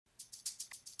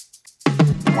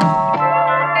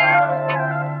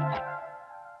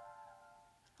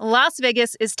Las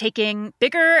Vegas is taking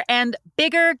bigger and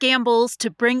bigger gambles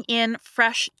to bring in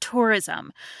fresh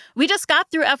tourism. We just got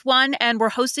through F1 and we're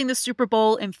hosting the Super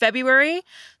Bowl in February.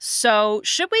 So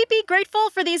should we be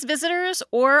grateful for these visitors,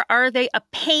 or are they a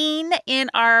pain in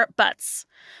our butts?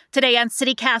 Today on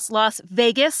CityCast Las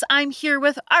Vegas, I'm here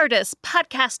with artist,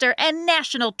 podcaster, and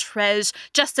national treasure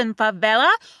Justin Favela,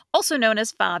 also known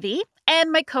as Favi,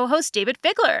 and my co-host David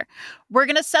Figler. We're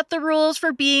going to set the rules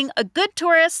for being a good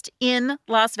tourist in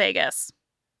Las Vegas.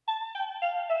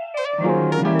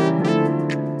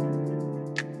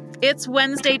 It's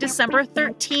Wednesday, December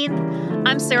 13th.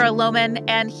 I'm Sarah Lohman,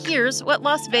 and here's what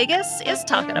Las Vegas is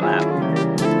talking about.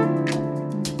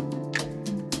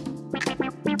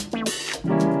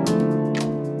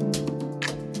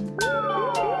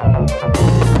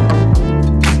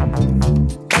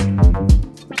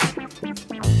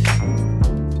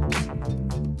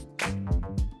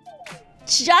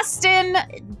 Justin,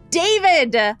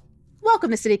 David,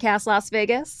 welcome to CityCast Las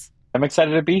Vegas. I'm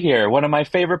excited to be here. One of my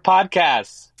favorite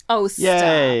podcasts. Oh, stop.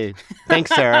 Yay.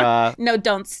 Thanks, Sarah. No,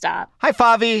 don't stop. Hi,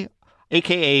 Favi,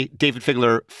 a.k.a. David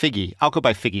Figler, Figgy. I'll go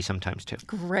by Figgy sometimes, too.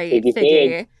 Great,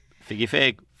 Figgy. Figgy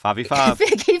Fig. Favi Fav.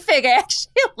 Figgy Fig. I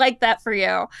actually like that for you.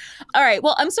 All right.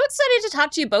 Well, I'm so excited to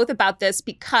talk to you both about this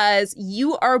because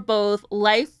you are both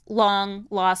lifelong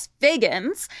Las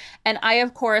Vegans. And I,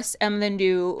 of course, am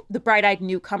the bright-eyed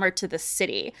newcomer to the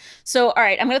city. So, all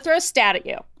right, I'm going to throw a stat at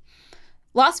you.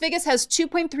 Las Vegas has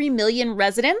 2.3 million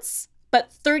residents,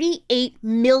 but 38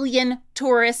 million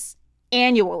tourists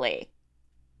annually.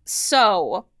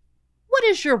 So, what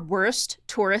is your worst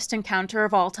tourist encounter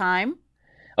of all time?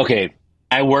 Okay,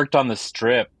 I worked on the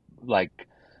Strip, like,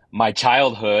 my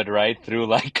childhood, right, through,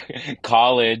 like,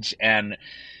 college. And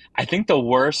I think the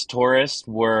worst tourists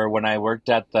were when I worked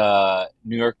at the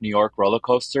New York roller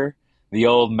coaster, the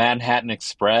old Manhattan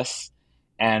Express,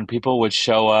 and people would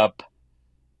show up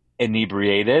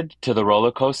inebriated to the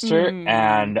roller coaster.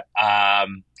 And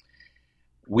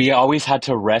we always had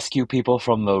to rescue people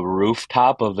from the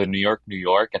rooftop of the New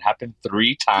York. It happened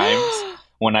 3 times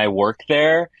when I worked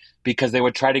there, because they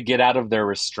would try to get out of their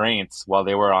restraints while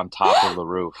they were on top of the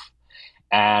roof.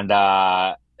 And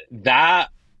that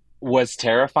was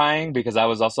terrifying because I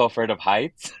was also afraid of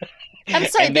heights. I'm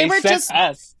sorry, and they were sent just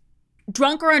us.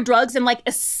 drunk or on drugs and like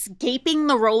escaping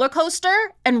the roller coaster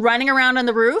and running around on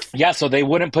the roof? Yeah, so they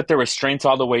wouldn't put their restraints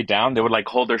all the way down. They would like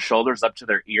hold their shoulders up to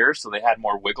their ears so they had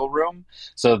more wiggle room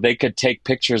so they could take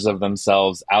pictures of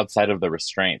themselves outside of the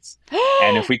restraints.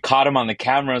 And if we caught them on the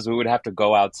cameras, we would have to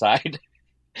go outside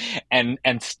and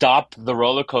stop the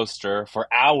roller coaster for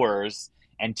hours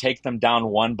and take them down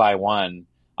one by one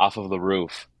off of the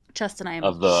roof Justin, I am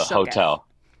of the hotel.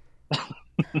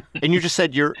 And you just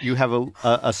said you have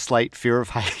a slight fear of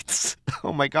heights.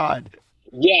 Oh, my God.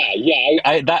 Yeah.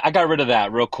 I got rid of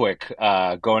that real quick,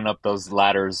 going up those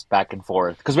ladders back and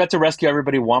forth. Because we had to rescue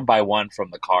everybody one by one from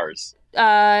the cars.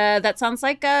 That sounds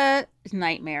like a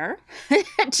nightmare.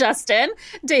 Justin,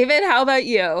 David, how about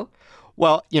you?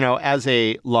 Well, as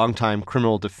a longtime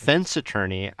criminal defense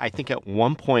attorney, I think at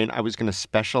one point I was going to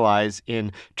specialize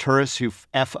in tourists who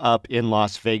F up in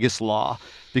Las Vegas law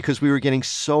because we were getting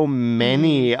so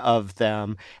many of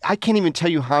them. I can't even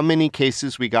tell you how many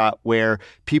cases we got where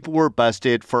people were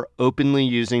busted for openly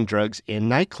using drugs in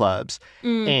nightclubs.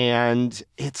 And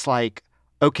it's like,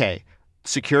 okay,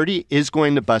 security is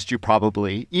going to bust you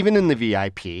probably, even in the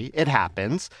VIP. It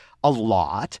happens a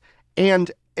lot. And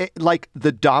like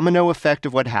the domino effect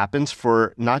of what happens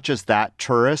for not just that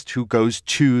tourist who goes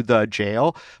to the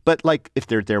jail, but like if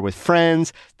they're there with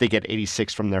friends, they get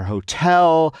 86 from their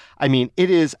hotel. I mean, it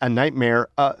is a nightmare,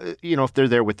 if they're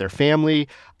there with their family.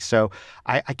 So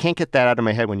I can't get that out of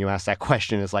my head when you ask that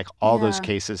question, is like all those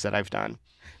cases that I've done.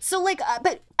 So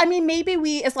but I mean, maybe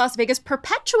we as Las Vegas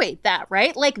perpetuate that,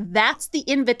 right? Like that's the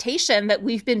invitation that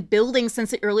we've been building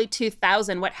since the early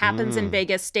 2000s. What happens in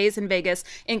Vegas stays in Vegas,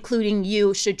 including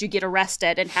you should you get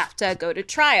arrested and have to go to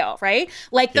trial, right?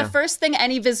 Like the first thing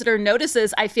any visitor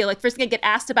notices, I feel like first thing I get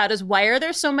asked about is why are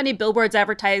there so many billboards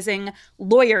advertising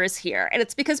lawyers here? And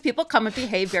it's because people come and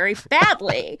behave very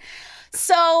badly.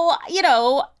 So,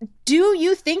 do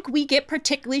you think we get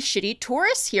particularly shitty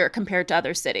tourists here compared to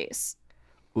other cities?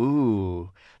 Ooh,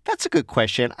 that's a good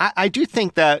question. I do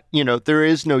think that, there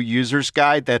is no user's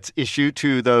guide that's issued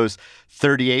to those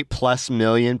 38 plus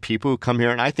million people who come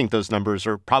here. And I think those numbers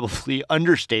are probably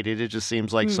understated. It just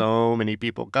seems like so many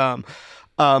people come.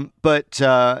 It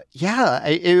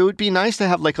would be nice to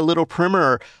have like a little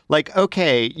primer, like,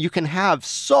 okay, you can have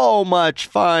so much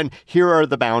fun. Here are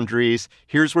the boundaries.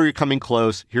 Here's where you're coming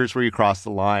close. Here's where you cross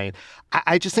the line.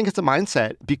 I just think it's a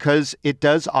mindset because it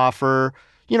does offer,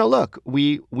 look,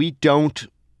 we don't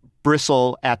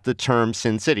bristle at the term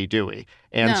Sin City, do we?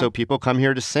 And so people come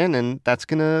here to sin, and that's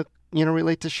going to,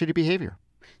 relate to shitty behavior.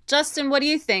 Justin, what do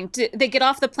you think? Do they get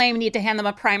off the plane, we need to hand them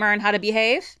a primer on how to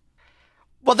behave?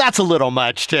 Well, that's a little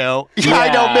much too. Yeah,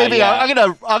 I know. Maybe yeah.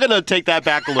 I'm gonna take that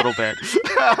back a little bit.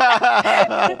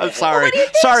 I'm sorry.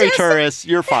 Sorry, tourists.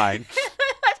 You're fine.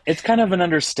 It's kind of an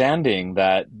understanding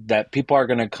that people are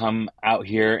going to come out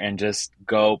here and just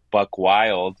go buck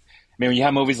wild. I mean, you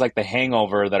have movies like The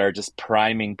Hangover that are just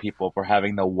priming people for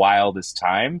having the wildest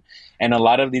time, and a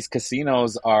lot of these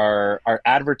casinos are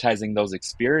advertising those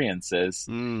experiences.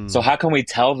 So how can we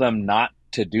tell them not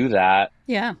to do that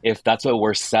if that's what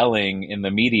we're selling in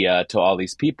the media to all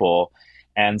these people?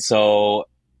 And so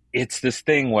it's this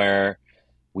thing where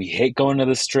we hate going to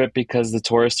the Strip because the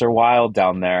tourists are wild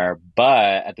down there,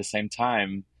 but at the same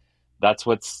time, that's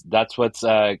what's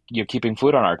keeping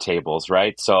food on our tables,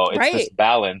 right? So it's this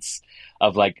balance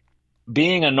of like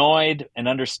being annoyed and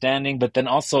understanding, but then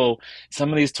also some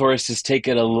of these tourists just take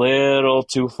it a little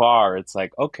too far. It's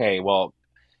like, okay, well,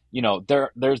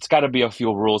 there's got to be a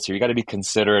few rules here. You got to be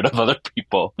considerate of other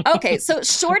people. Okay, so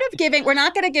short of giving, we're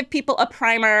not going to give people a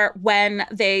primer when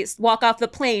they walk off the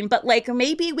plane, but like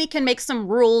maybe we can make some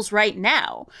rules right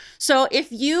now. So if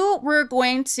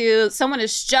someone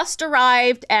has just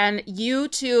arrived and you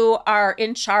two are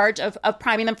in charge of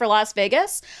priming them for Las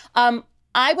Vegas,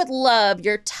 I would love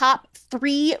your top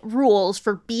 3 rules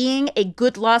for being a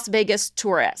good Las Vegas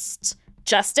tourist.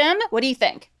 Justin, what do you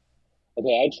think?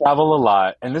 Okay, I travel a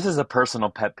lot, and this is a personal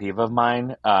pet peeve of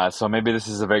mine. So maybe this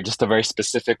is a very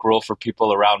specific rule for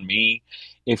people around me.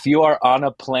 If you are on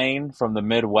a plane from the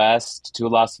Midwest to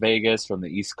Las Vegas, from the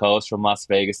East Coast, from Las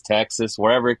Vegas, Texas,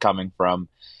 wherever you're coming from,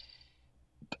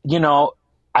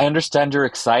 I understand you're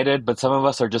excited, but some of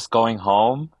us are just going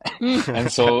home, and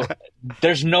so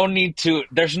there's no need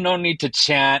to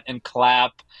chant and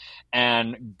clap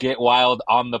and get wild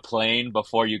on the plane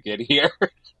before you get here.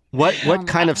 What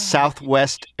kind of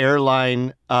Southwest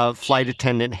airline flight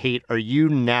attendant hate are you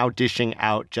now dishing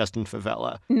out, Justin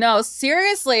Favela? No,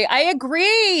 seriously, I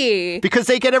agree. Because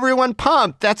they get everyone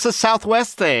pumped. That's a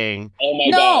Southwest thing. Oh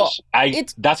my gosh.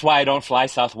 That's why I don't fly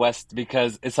Southwest,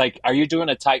 because it's like, are you doing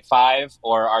a Type 5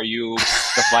 or are you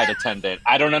the flight attendant?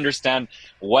 I don't understand.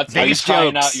 Are you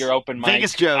trying out your open mic?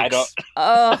 Vegas jokes. I don't.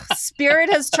 Oh,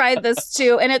 Spirit has tried this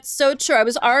too, and it's so true. I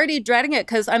was already dreading it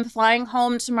because I'm flying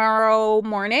home tomorrow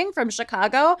morning from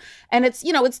Chicago, and it's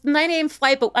it's the 9 a.m.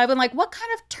 flight, but I've been like, what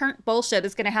kind of turnt bullshit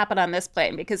is going to happen on this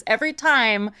plane? Because every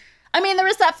time, there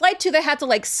was that flight too that had to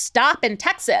like stop in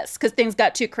Texas because things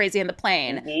got too crazy in the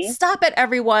plane. Mm-hmm. Stop it,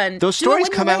 everyone. Those stories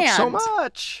come out so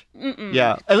much.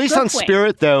 Yeah. At least on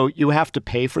Spirit, though, you have to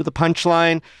pay for the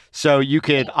punchline, so you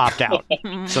could opt out.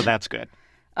 So that's good.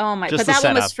 Oh my! But that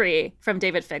one was free from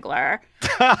David Figler.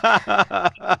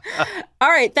 All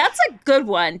right, that's a good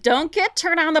one. Don't get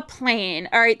turned on the plane.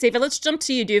 All right, David, let's jump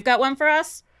to you. Do you've got one for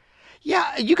us?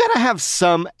 Yeah, you got to have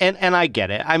some, and I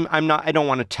get it. I don't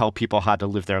want to tell people how to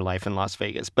live their life in Las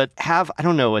Vegas, but have, I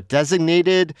don't know, a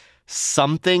designated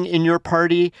something in your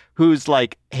party who's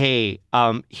like, hey,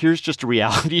 here's just a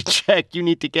reality check. You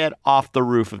need to get off the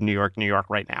roof of New York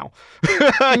right now.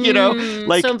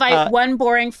 So invite one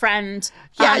boring friend.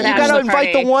 Yeah, you got to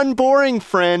invite the one boring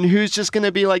friend who's just going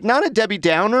to be like, not a Debbie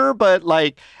Downer, but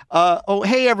like, oh,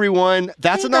 hey, everyone,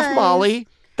 that's enough, guys. Molly.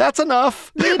 That's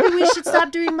enough. Maybe we should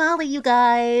stop doing Molly, you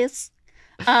guys.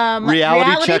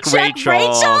 Reality check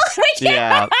Rachel.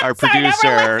 Yeah, our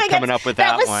producer coming up with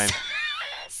that one.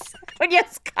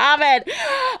 Yes, comment.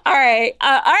 All right.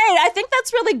 I think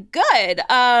that's really good.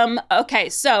 Okay,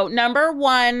 so number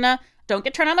 1, don't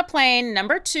get turned on a plane.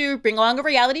 Number 2, bring along a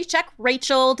reality check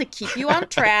Rachel to keep you on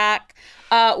track.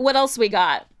 What else we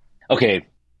got? Okay.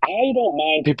 I don't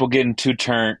mind people getting too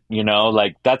turned,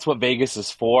 like that's what Vegas is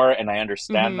for. And I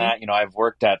understand that, I've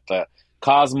worked at the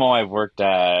Cosmo, I've worked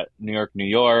at New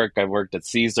York, I've worked at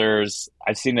Caesars.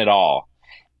 I've seen it all.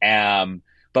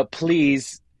 But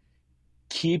please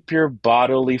keep your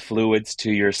bodily fluids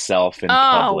to yourself in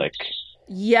public.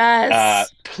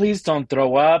 Yes. Please don't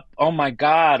throw up. Oh my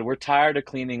God, we're tired of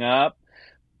cleaning up.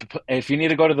 If you need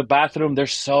to go to the bathroom,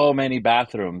 there's so many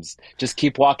bathrooms. Just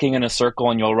keep walking in a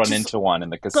circle and you'll run into one in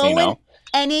the casino. Go in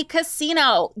any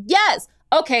casino. Yes.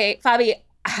 Okay, Fabi,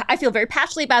 I feel very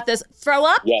passionately about this. Throw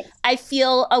up? Yes. I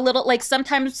feel a little like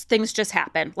sometimes things just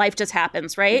happen. Life just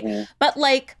happens, right? Mm-hmm. But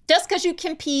like just because you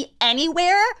can pee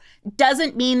anywhere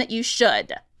doesn't mean that you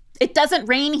should. It doesn't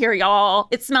rain here, y'all.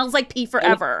 It smells like pee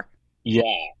forever. Yeah.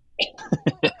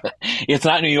 It's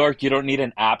not New York. You don't need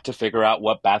an app to figure out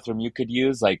what bathroom you could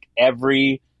use. Like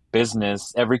every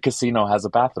business, every casino has a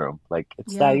bathroom. Like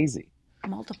it's that easy.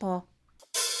 Multiple.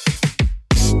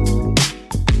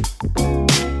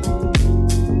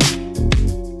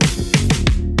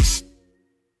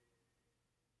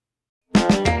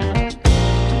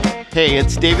 Hey,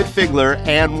 it's David Figler,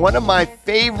 and one of my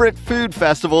favorite food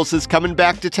festivals is coming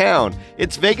back to town.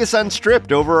 It's Vegas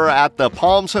Unstripped over at the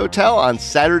Palms Hotel on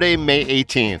Saturday, May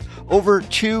 18th. Over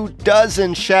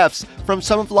 24 chefs from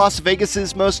some of Las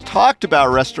Vegas's most talked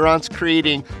about restaurants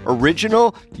creating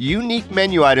original, unique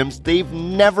menu items they've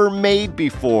never made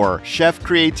before. Chef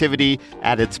creativity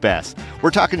at its best.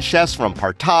 We're talking chefs from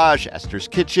Partage, Esther's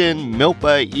Kitchen,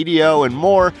 Milpa, EDO, and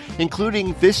more,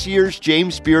 including this year's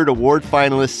James Beard Award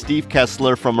finalist Steve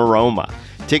Kessler from Aroma.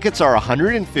 Tickets are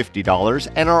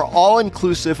 $150 and are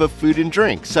all-inclusive of food and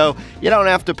drink, so you don't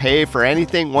have to pay for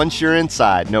anything once you're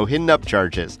inside. No hidden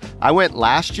upcharges. I went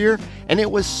last year, and it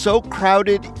was so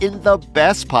crowded in the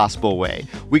best possible way.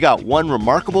 We got one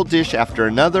remarkable dish after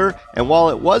another, and while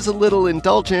it was a little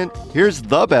indulgent, here's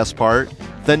the best part.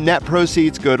 The net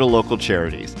proceeds go to local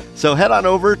charities. So head on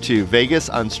over to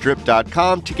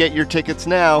vegasunstripped.com to get your tickets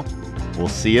now. We'll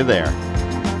see you there.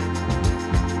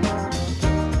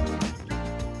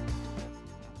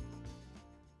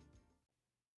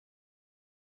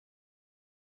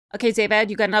 Okay, David,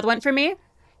 you got another one for me?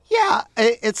 Yeah,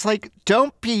 it's like,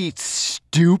 don't be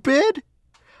stupid.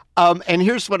 And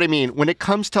here's what I mean. When it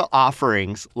comes to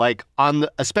offerings, like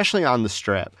especially on the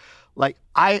Strip, like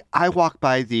I walk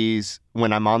by these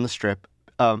when I'm on the Strip,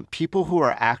 people who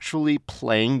are actually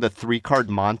playing the 3-card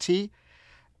Monty,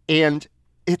 and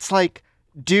it's like,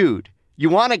 dude, you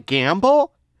want to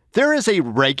gamble? There is a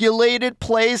regulated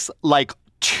place like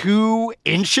 2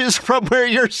 inches from where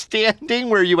you're standing,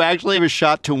 where you actually have a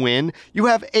shot to win. You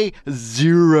have a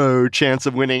 0 chance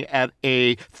of winning at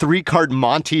a 3-card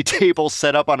Monty table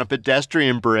set up on a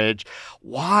pedestrian bridge.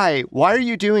 Why? Why are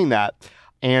you doing that?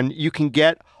 And you can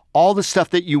get all the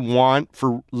stuff that you want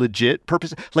for legit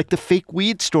purposes, like the fake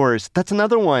weed stores. That's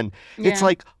another one. Yeah. It's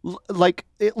like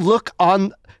look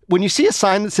on, when you see a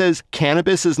sign that says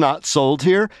cannabis is not sold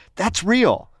here, that's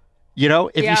real. You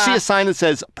know, if you see a sign that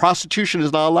says prostitution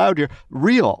is not allowed here,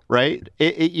 real, right?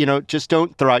 Just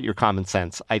don't throw out your common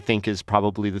sense, I think, is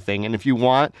probably the thing. And if you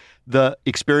want the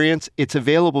experience, it's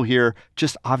available here,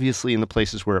 just obviously in the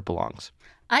places where it belongs.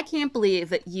 I can't believe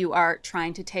that you are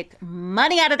trying to take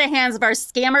money out of the hands of our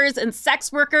scammers and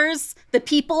sex workers, the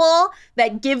people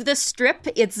that give the Strip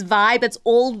its vibe, its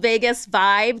old Vegas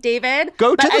vibe, David.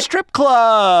 Go to the strip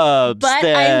clubs, but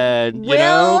then,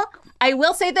 I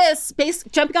will say this,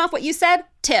 jumping off what you said,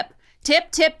 tip.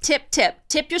 Tip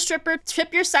your stripper,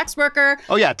 tip your sex worker.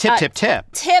 Oh, yeah, tip.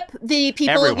 Tip the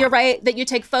people, Everyone. You're right, that you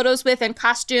take photos with in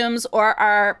costumes or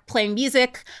are playing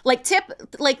music. Like,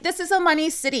 this is a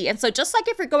money city. And so just like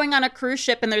if you're going on a cruise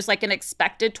ship and there's like an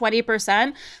expected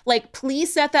 20%, like,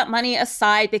 please set that money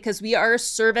aside because we are a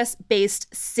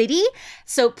service-based city.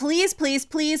 So please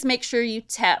make sure you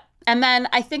tip. And then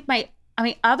I think my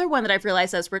other one that I've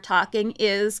realized as we're talking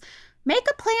is make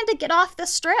a plan to get off the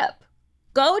Strip.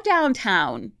 Go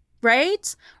downtown,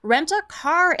 right? Rent a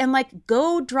car and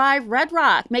go drive Red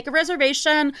Rock. Make a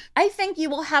reservation. I think you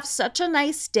will have such a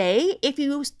nice day if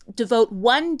you devote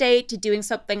one day to doing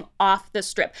something off the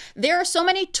Strip. There are so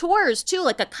many tours too,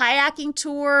 like a kayaking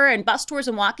tour and bus tours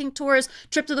and walking tours,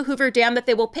 trip to the Hoover Dam, that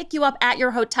they will pick you up at your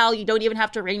hotel. You don't even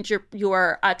have to arrange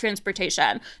your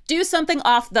transportation. Do something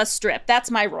off the Strip.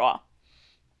 That's my rule.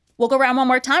 We'll go around one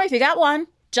more time if you got one.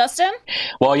 Justin?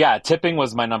 Well, yeah, tipping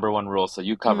was my number one rule, so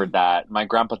you covered that. My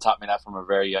grandpa taught me that from a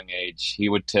very young age. He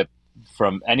would tip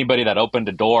from anybody that opened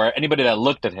a door, anybody that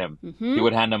looked at him. He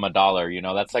would hand them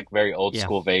 $1. That's like very old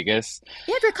school Vegas.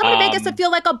 Yeah, if you're coming to Vegas to feel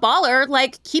like a baller,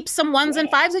 keep some 1s and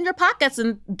 5s in your pockets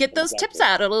and get those tips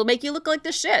out. It'll make you look like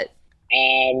the shit.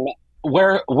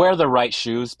 Wear the right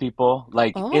shoes, people.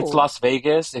 It's Las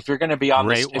Vegas. If you're gonna be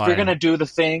on if you're gonna do the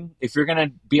thing, if you're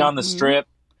gonna be on the Strip.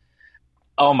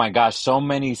 Oh my gosh, so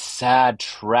many sad,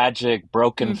 tragic,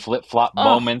 broken flip-flop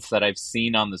moments that I've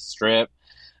seen on the Strip.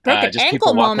 Broken just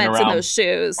ankle moments in those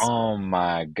shoes. Oh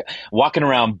my God. Walking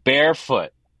around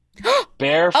barefoot.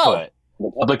 Barefoot.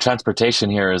 The public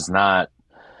transportation here is not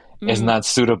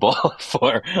suitable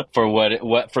for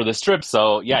the Strip.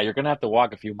 So yeah, you're gonna have to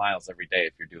walk a few miles every day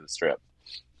if you do the Strip.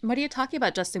 What are you talking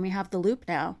about, Justin? We have the Loop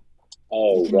now.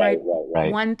 Oh, right.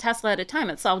 One Tesla at a time.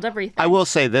 It solved everything. I will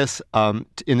say this,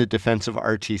 in the defense of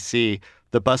RTC,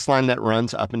 the bus line that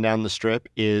runs up and down the Strip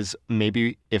is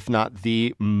maybe, if not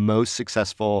the most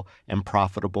successful and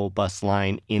profitable bus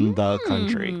line in the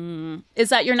country. Is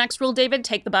that your next rule, David?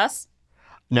 Take the bus?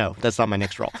 No, that's not my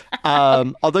next rule.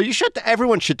 Although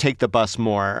everyone should take the bus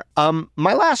more.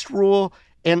 My last rule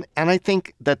And I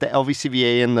think that the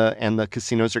LVCVA and the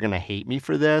casinos are going to hate me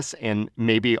for this, and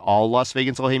maybe all Las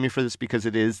Vegans will hate me for this because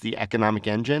it is the economic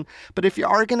engine. But if you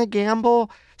are going to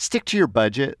gamble, stick to your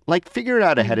budget. Like, figure it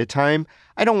out ahead of time.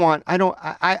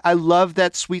 I love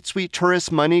that sweet, sweet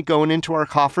tourist money going into our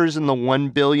coffers and the 1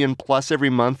 billion plus every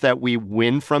month that we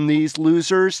win from these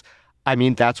losers. I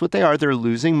mean, that's what they are. They're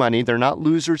losing money. They're not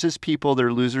losers as people.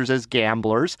 They're losers as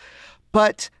gamblers.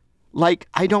 But like,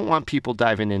 I don't want people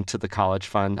diving into the college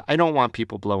fund. I don't want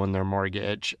people blowing their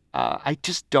mortgage. I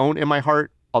just don't in my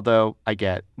heart, although I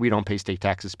get we don't pay state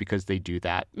taxes because they do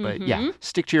that. But yeah,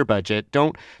 stick to your budget.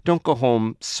 Don't go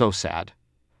home so sad.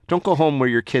 Don't go home where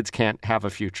your kids can't have a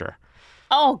future.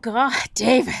 Oh, God,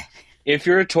 David. If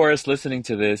you're a tourist listening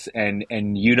to this and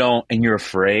you're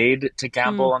afraid to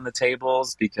gamble on the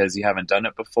tables because you haven't done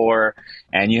it before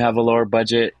and you have a lower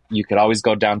budget, you could always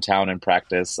go downtown and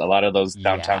practice. A lot of those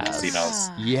downtown casinos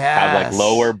have like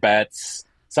lower bets.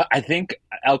 So I think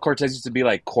El Cortez used to be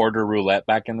like quarter roulette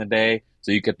back in the day,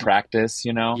 so you could practice,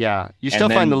 Yeah, you still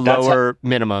find the lower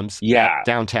minimums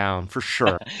downtown for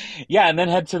sure. Yeah, and then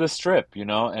head to the Strip, and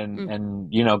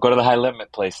go to the high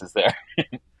limit places there.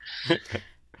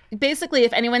 Basically,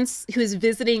 if anyone who's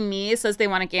visiting me says they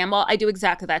want to gamble, I do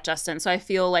exactly that, Justin. So I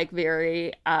feel like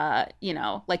very,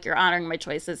 like you're honoring my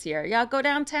choices here. Yeah, go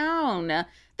downtown.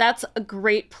 That's a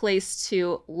great place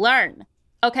to learn.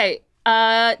 Okay,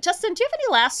 Justin, do you have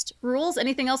any last rules?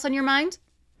 Anything else on your mind?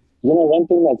 One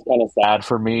thing that's kind of sad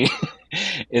for me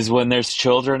is when there's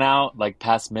children out, like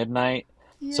past midnight.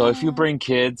 Yeah. So if you bring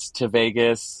kids to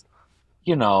Vegas,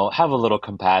 have a little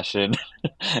compassion.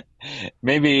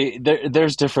 Maybe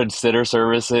there's different sitter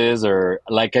services, or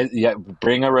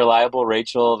bring a reliable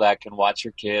Rachel that can watch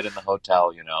your kid in the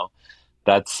hotel.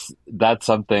 That's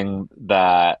something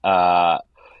that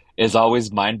is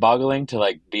always mind-boggling, to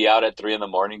like be out at 3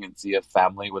 a.m. and see a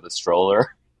family with a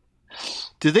stroller.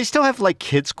 Do they still have like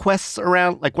kids quests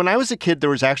around? Like when I was a kid, there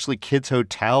was actually kids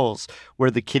hotels where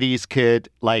the kiddies could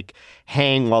like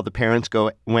hang while the parents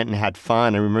went and had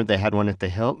fun. I remember they had one at the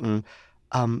Hilton.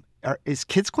 Is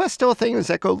Kids Quest still a thing? Does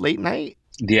that go late night?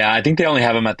 Yeah, I think they only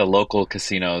have them at the local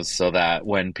casinos so that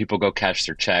when people go cash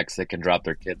their checks, they can drop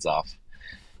their kids off.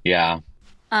 Yeah.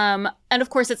 And of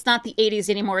course, it's not the 80s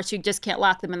anymore, so you just can't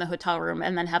lock them in the hotel room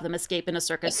and then have them escape in a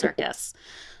circus.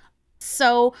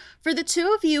 So for the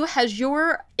two of you, has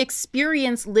your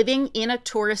experience living in a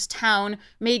tourist town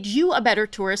made you a better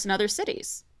tourist in other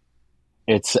cities?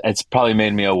 It's probably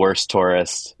made me a worse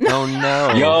tourist. Oh,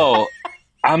 no. Yo,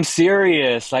 I'm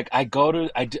serious. Like I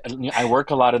work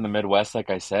a lot in the Midwest,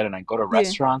 like I said, and I go to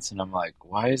restaurants and I'm like,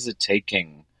 why is it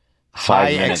taking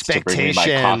 5 minutes to bring me my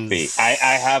coffee?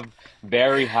 I have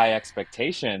very high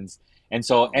expectations. And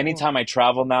so anytime I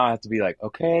travel now, I have to be like,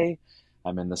 okay,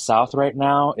 I'm in the South right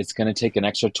now. It's going to take an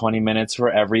extra 20 minutes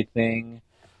for everything.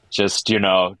 Just,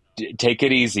 take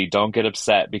it easy. Don't get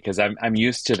upset, because I'm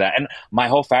used to that. And my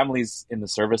whole family's in the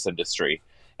service industry.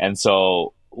 And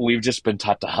so we've just been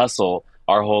taught to hustle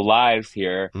our whole lives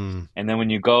here. And then when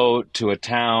you go to a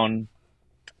town,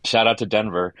 shout out to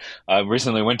Denver. I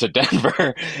recently went to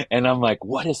Denver and I'm like,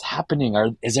 what is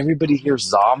happening? Is everybody here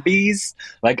zombies?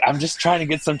 Like, I'm just trying to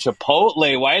get some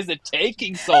Chipotle. Why is it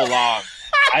taking so long?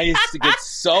 I used to get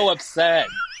so upset.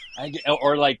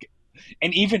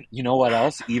 And even, you know what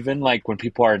else? Even like when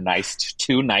people are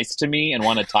too nice to me and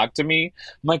want to talk to me,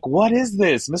 I'm like, what is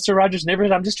this? Mr. Rogers'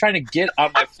 Neighborhood, I'm just trying to get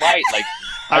on my flight. Like,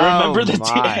 I remember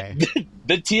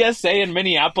the TSA in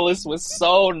Minneapolis was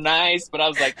so nice, but I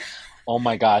was like, oh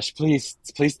my gosh, please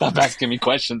stop asking me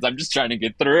questions. I'm just trying to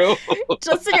get through.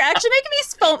 Justin, you're actually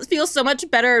making me feel so much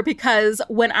better, because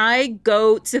when I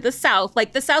go to the South,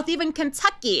 like the South, even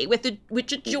Kentucky,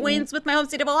 which adjoins with my home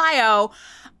state of Ohio,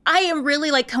 I am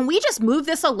really like, can we just move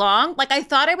this along? Like, I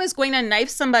thought I was going to knife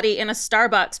somebody in a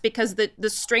Starbucks because the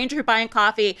stranger buying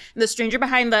coffee and the stranger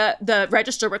behind the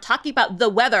register were talking about the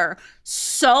weather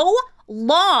so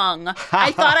long.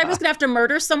 I thought I was going to have to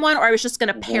murder someone, or I was just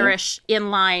going to perish in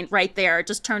line right there,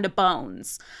 just turn to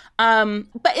bones. But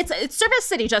it's Service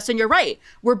City, Justin. You're right.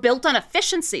 We're built on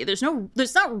efficiency. There's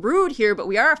not rude here, but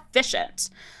we are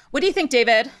efficient. What do you think,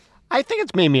 David? I think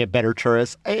it's made me a better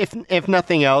tourist. If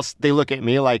nothing else, they look at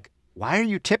me like, why are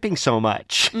you tipping so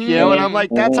much? And I'm like,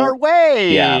 that's our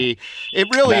way. Yeah. It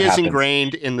really is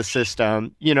ingrained in the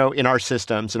system, in our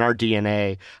systems, in our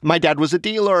DNA. My dad was a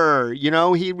dealer,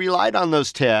 he relied on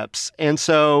those tips. And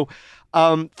so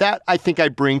that I think I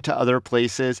bring to other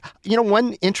places.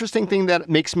 One interesting thing that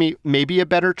makes me maybe a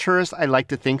better tourist, I like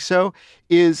to think so,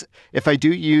 is if I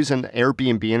do use an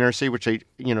Airbnb in our city, which I,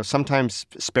 sometimes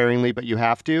sparingly, but you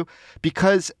have to,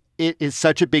 because it is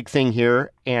such a big thing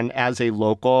here. And as a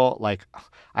local, like,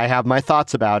 I have my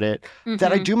thoughts about it,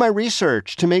 that I do my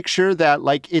research to make sure that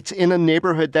like it's in a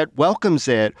neighborhood that welcomes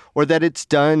it, or that it's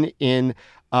done in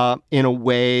a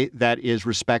way that is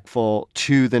respectful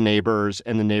to the neighbors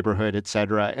and the neighborhood, et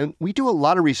cetera. And we do a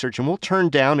lot of research, and we'll turn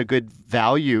down a good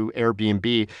value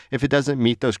Airbnb if it doesn't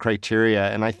meet those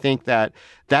criteria. And I think that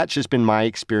that's just been my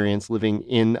experience living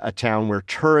in a town where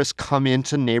tourists come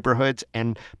into neighborhoods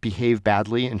and behave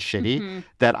badly and shitty,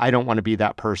 that I don't want to be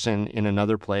that person in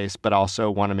another place, but also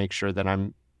want to make sure that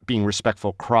I'm being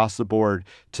respectful across the board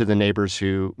to the neighbors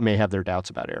who may have their doubts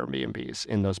about Airbnbs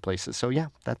in those places. So yeah,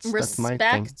 that's my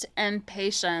thing. Respect and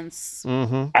patience.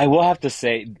 I will have to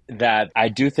say that I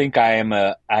do think I am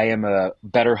a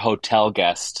better hotel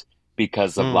guest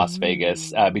because of Las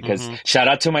Vegas. Because shout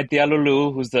out to my tia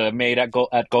Lulu, who's the maid at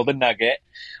Golden Nugget.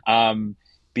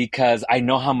 Because I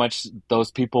know how much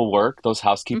those people work, those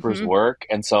housekeepers work.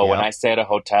 And so when I stay at a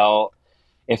hotel,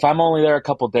 if I'm only there a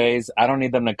couple days, I don't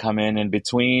need them to come in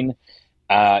between.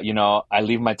 I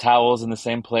leave my towels in the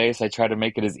same place. I try to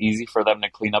make it as easy for them to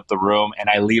clean up the room, and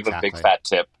I leave a big fat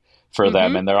tip for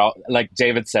them. And they're all, like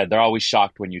David said, they're always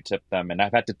shocked when you tip them. And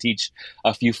I've had to teach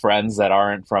a few friends that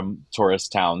aren't from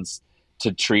tourist towns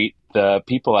to treat the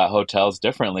people at hotels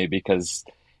differently, because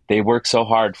they work so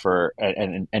hard for,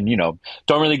 and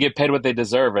don't really get paid what they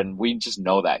deserve. And we just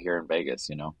know that here in Vegas,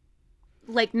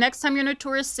 Like next time you're in a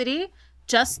tourist city,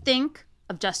 just think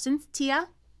of Justin's tia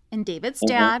and David's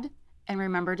dad, and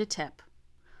remember to tip.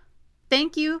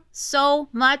 Thank you so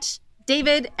much,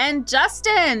 David and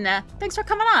Justin. Thanks for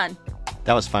coming on.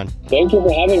 That was fun. Thank you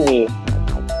for having me.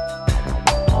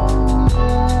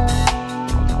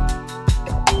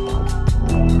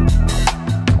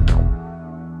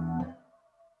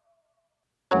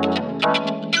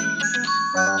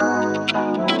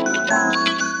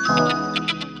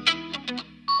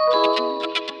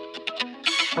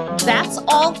 That's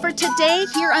all for today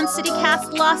here on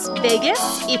CityCast Las Vegas.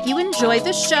 If you enjoy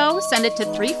the show, send it to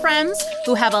 3 friends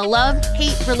who have a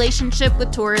love-hate relationship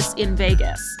with tourists in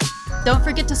Vegas. Don't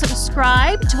forget to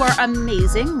subscribe to our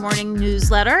amazing morning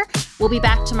newsletter. We'll be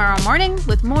back tomorrow morning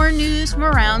with more news from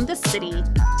around the city.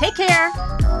 Take care.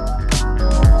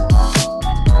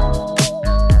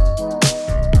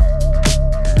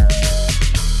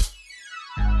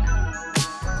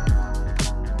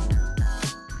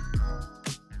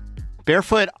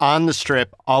 Barefoot on the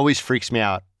Strip always freaks me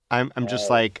out. I'm just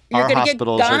like, You're our gonna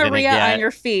hospitals get are going to gonorrhea get on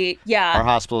your feet. Yeah. Our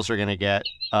hospitals are going to get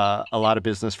a lot of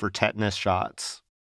business for tetanus shots.